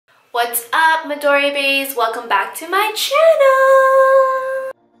What's up, madorebaes? Welcome back to my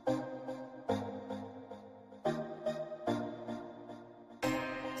channel!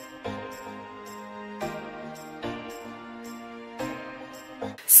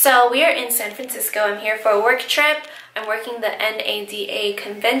 So we are in San Francisco. I'm here for a work trip. I'm working the NADA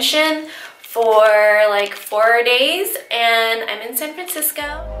convention for like 4 days and I'm in San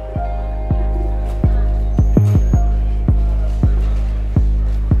Francisco.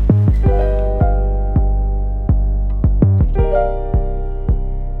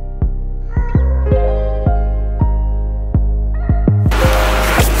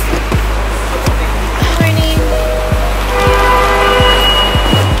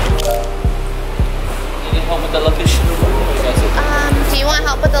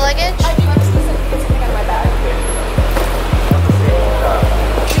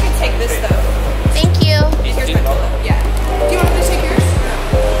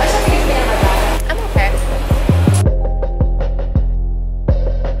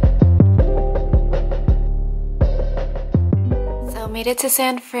 Made it to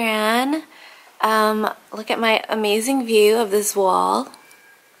San Fran. Look at my amazing view of this wall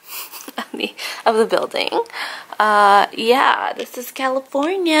of the building. Yeah, this is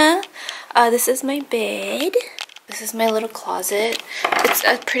California. This is my bed. This is my little closet. It's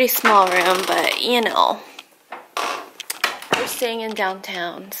a pretty small room, but you know, we're staying in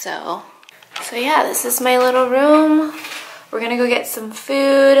downtown, so yeah, this is my little room. We're gonna go get some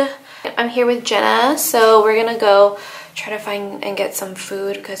food. I'm here with Jenna, so we're gonna go try to find and get some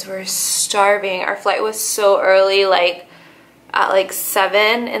food because we're starving. Our flight was so early, like at like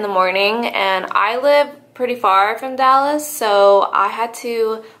 7 in the morning, and I live pretty far from Dallas, so I had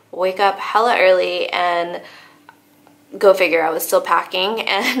to wake up hella early and go figure. I was still packing,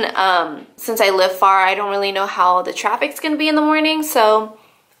 and since I live far, I don't really know how the traffic's gonna be in the morning, so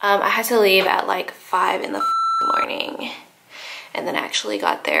I had to leave at like 5 in the morning, and then actually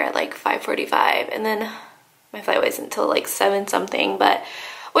got there at like 5:45, and then my flight wasn't until like 7 something, but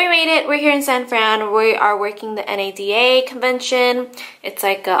we made it. We're here in San Fran. We are working the NADA convention. It's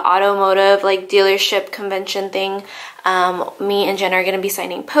like a automotive like dealership convention thing. Me and Jenna are gonna be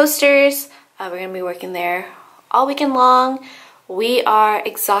signing posters. We're gonna be working there all weekend long. We are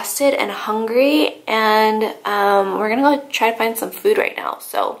exhausted and hungry, and we're gonna go try to find some food right now.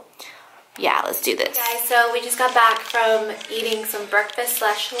 So yeah, let's do this. Guys, so we just got back from eating some breakfast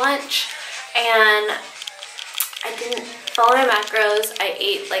slash lunch, and I didn't follow my macros. I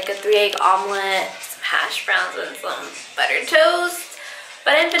ate like a 3-egg omelet, some hash browns, and some buttered toast.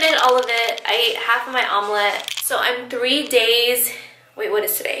 But I didn't finish all of it. I ate half of my omelet. So I'm 3 days, wait, what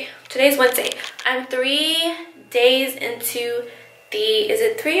is today? Today's Wednesday. I'm 3 days into the, is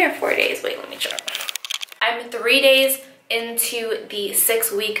it 3 or 4 days? Wait, let me check. I'm 3 days into the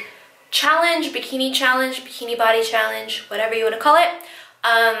 6-week challenge, bikini body challenge, whatever you want to call it.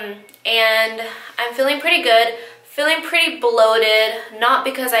 And I'm feeling pretty good, feeling pretty bloated, not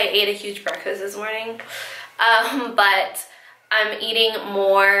because I ate a huge breakfast this morning, but I'm eating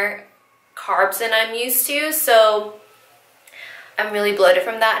more carbs than I'm used to, so I'm really bloated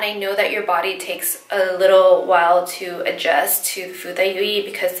from that. And I know that your body takes a little while to adjust to the food that you eat,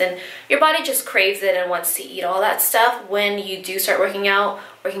 because then your body just craves it and wants to eat all that stuff when you do start working out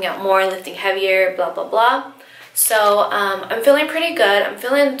more, lifting heavier, blah blah blah. So I'm feeling pretty good. I'm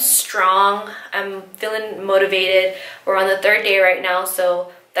feeling strong. I'm feeling motivated. We're on the 3rd day right now,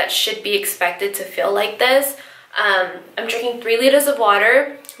 so that should be expected to feel like this. I'm drinking 3 liters of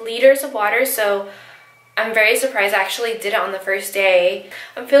water, so I'm very surprised I actually did it on the first day.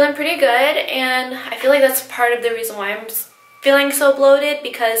 I'm feeling pretty good, and I feel like that's part of the reason why I'm feeling so bloated,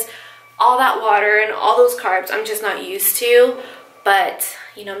 because all that water and all those carbs I'm just not used to. But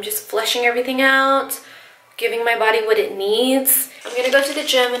you know, I'm just flushing everything out, giving my body what it needs. I'm gonna go to the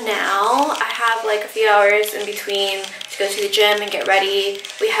gym now. I have like a few hours in between to go to the gym and get ready.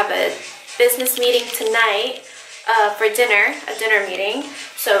 We have a business meeting tonight for dinner, a dinner meeting.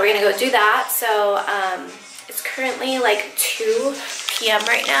 So we're gonna go do that. So it's currently like 2 p.m.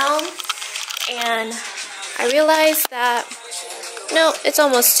 right now. And I realized that, no, it's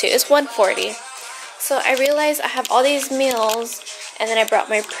almost 2, it's 1:40. So I realized I have all these meals, and then I brought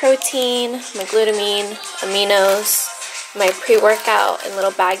my protein, my glutamine, aminos, my pre-workout in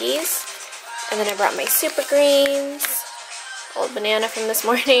little baggies. And then I brought my super greens, old banana from this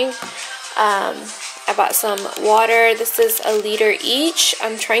morning. I bought some water. This is 1 liter each.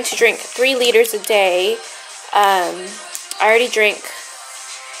 I'm trying to drink 3 liters a day. I already drank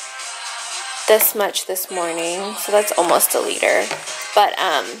this much this morning, so that's almost 1 liter. But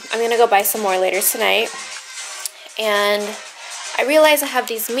I'm gonna go buy some more later tonight. And I realized I have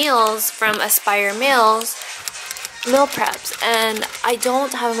these meals from Aspire Meals, meal preps, and I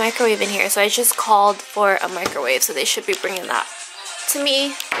don't have a microwave in here, so I just called for a microwave, so they should be bringing that to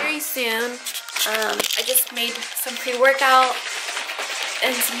me very soon. I just made some pre-workout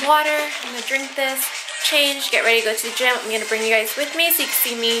and some water. I'm gonna drink this, change, get ready to go to the gym. I'm gonna bring you guys with me so you can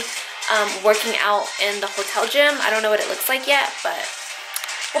see me working out in the hotel gym. I don't know what it looks like yet, but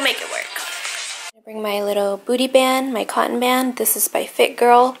we'll make it work. I bring my little booty band, my cotton band. This is by Fit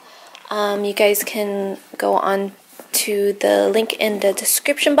Girl. You guys can go on to the link in the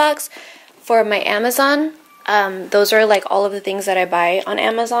description box for my Amazon. Those are like all of the things that I buy on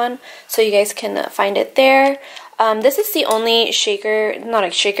Amazon, so you guys can find it there. This is the only shaker, not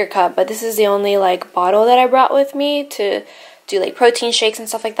a shaker cup, but this is the only like bottle that I brought with me to do like protein shakes and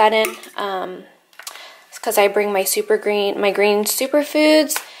stuff like that in. It's because I bring my green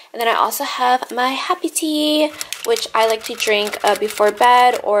superfoods, and then I also have my happy tea, which I like to drink before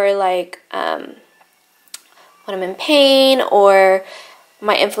bed, or like when I'm in pain or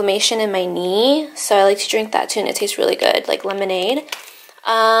my inflammation in my knee. So I like to drink that too, and it tastes really good, like lemonade.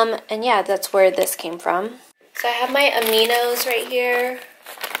 And yeah, that's where this came from. So I have my aminos right here,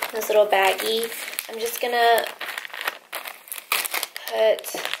 this little baggie. I'm just gonna put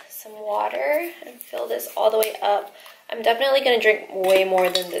some water and fill this all the way up. I'm definitely gonna drink way more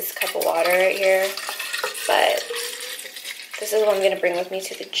than this cup of water right here, but this is what I'm gonna bring with me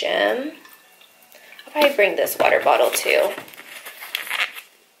to the gym. I'll probably bring this water bottle too.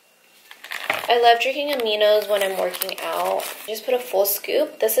 I love drinking aminos when I'm working out. Just put a full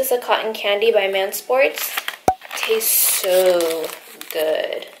scoop. This is a cotton candy by Man Sports. Tastes so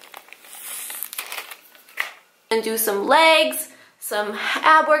good. And do some legs, some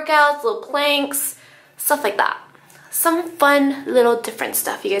ab workouts, little planks, stuff like that. Some fun little different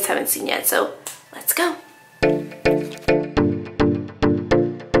stuff you guys haven't seen yet, so let's go.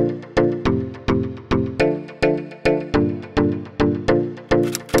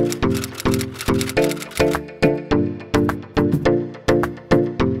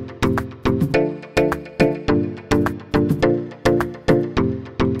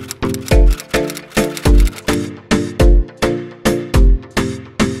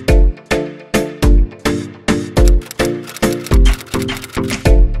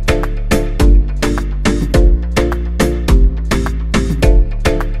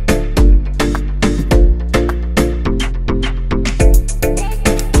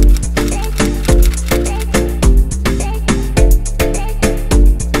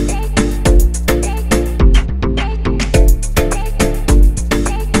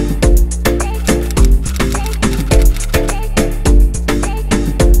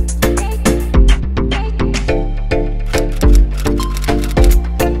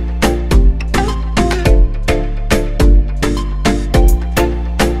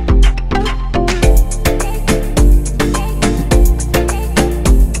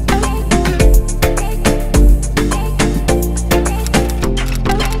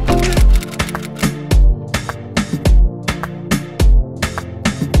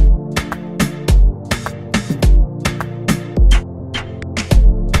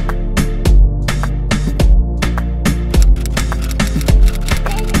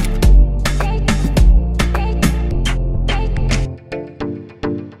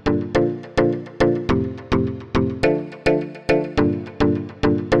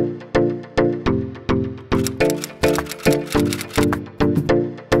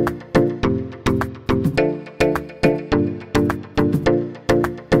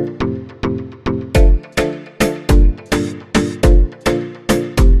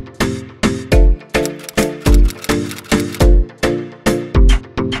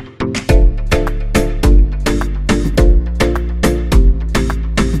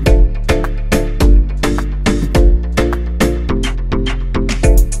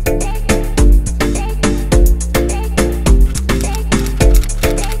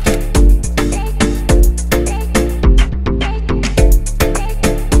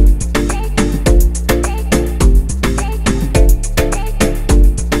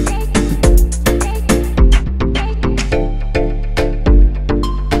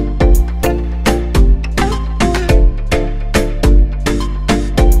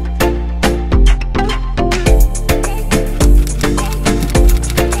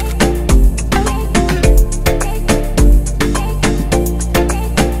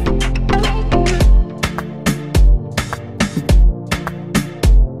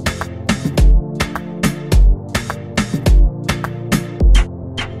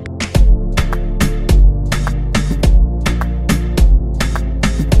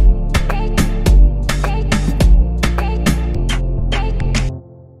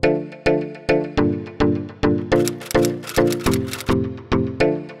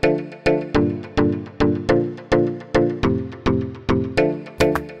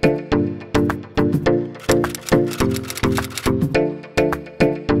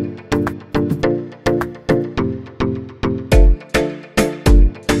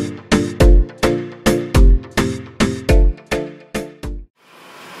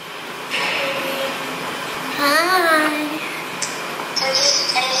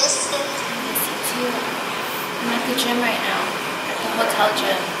 gym right now, at the hotel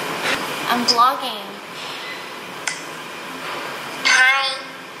gym. I'm vlogging.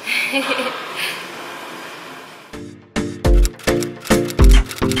 Hi.